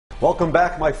Welcome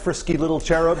back, my frisky little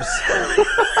cherubs.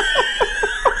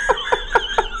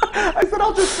 I said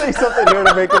I'll just say something here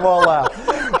to make them all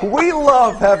laugh. We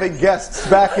love having guests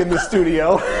back in the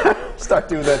studio. Start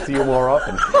doing that to you more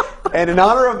often. And in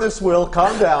honor of this, Will,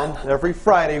 calm down. Every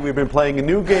Friday we've been playing a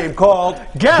new game called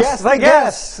Guess the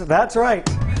Guess. That's right.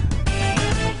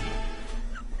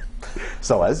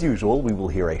 So as usual, we will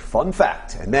hear a fun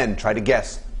fact and then try to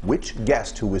guess which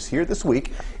guest who was here this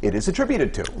week it is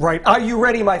attributed to. Right. Are you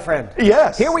ready, my friend?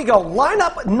 Yes. Here we go.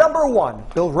 Lineup number one.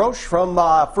 Bill Roche from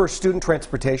First Student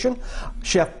Transportation,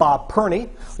 Chef Bob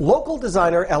Perney, local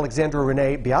designer Alexandra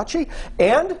Renee Biaggi,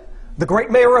 and the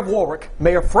great mayor of Warwick,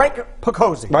 Mayor Frank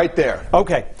Picozzi. Right there.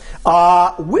 Okay.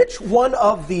 Which one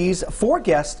of these four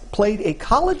guests played a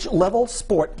college-level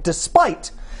sport despite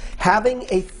having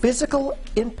a physical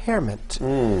impairment?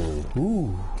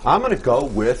 Ooh. I'm going to go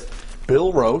with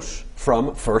Bill Roche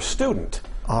from First Student.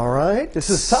 All right. This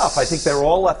is tough. I think they're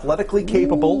all athletically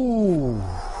capable. Ooh.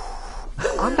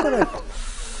 I'm gonna,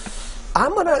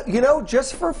 you know,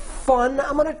 just for fun,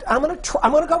 I'm gonna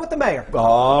go with the mayor.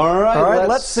 All right.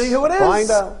 Let's see who it is.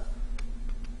 Find out.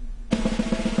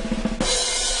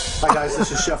 Hi guys,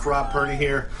 this is Chef Rob Perney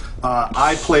here.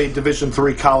 I played Division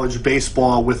III college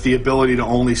baseball with the ability to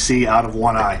only see out of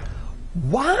one eye.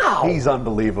 Wow. He's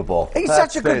unbelievable. He's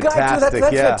such a good guy, too. That's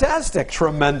fantastic.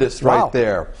 Tremendous Wow. right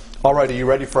there. All right, are you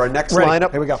ready for our next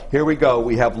lineup? Here we go. Here we go.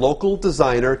 We have local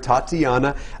designer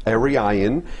Tatiana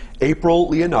Ariyan, April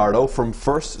Leonardo from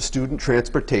First Student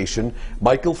Transportation,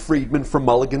 Michael Friedman from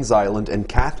Mulligan's Island, and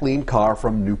Kathleen Carr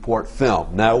from Newport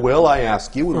Film. Now, Will, I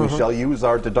ask you, and we shall use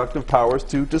our deductive powers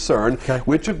to discern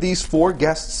which of these four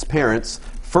guests' parents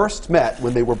first met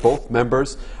when they were both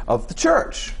members of the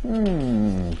church.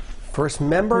 First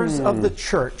members of the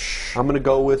church. I'm going to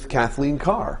go with Kathleen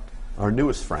Carr, our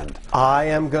newest friend. I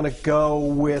am going to go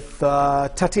with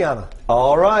Tatiana.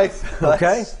 All right.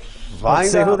 Okay.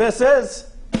 Let's see who this is.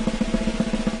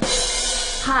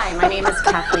 Hi, my name is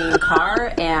Kathleen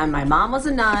Carr, and my mom was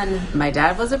a nun, my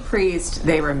dad was a priest,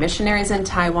 they were missionaries in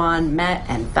Taiwan, met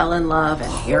and fell in love,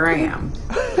 and here I am.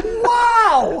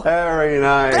 Wow! Very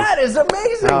nice. That is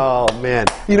amazing. Oh, man.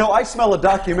 You know, I smell a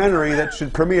documentary that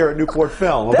should premiere at Newport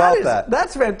Film about that.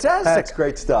 That's fantastic. That's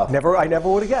great stuff. I never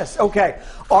would have guessed. Okay,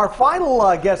 our final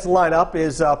guest lineup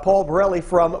is Paul Borelli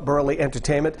from Burley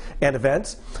Entertainment and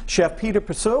Events, Chef Peter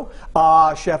Pursu,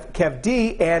 Chef Kev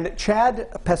D, and Chad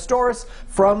Pastoris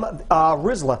from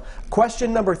Rizla.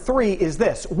 Question number 3 is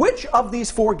this. Which of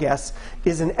these four guests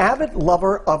is an avid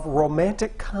lover of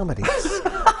romantic comedies?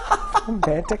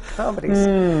 Romantic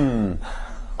comedies.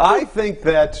 I think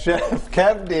that Chef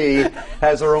Kev D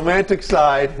has a romantic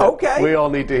side that we all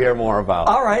need to hear more about.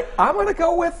 All right, I'm going to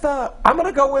go with,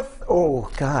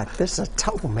 oh, God, this is a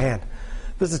tough one, man.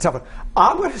 This is a tough one.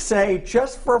 I'm going to say,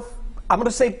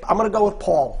 I'm going to go with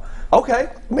Paul. Okay.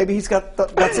 Maybe he's got,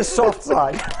 that's his soft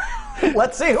side.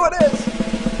 Let's see who it is.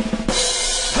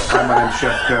 Hi, my name's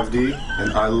Chef Kev D,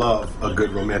 and I love a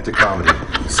good romantic comedy.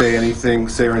 Say Anything,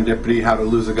 Serendipity, How to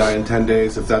Lose a Guy in 10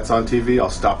 Days. If that's on TV, I'll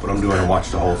stop what I'm doing and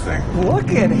watch the whole thing. Look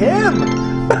at him!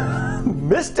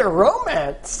 Mr.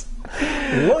 Romance!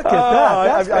 Look at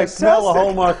that. I smell a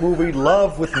Hallmark movie,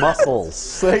 Love with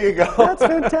Muscles. There you go. That's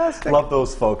fantastic. Love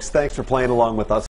those folks. Thanks for playing along with us.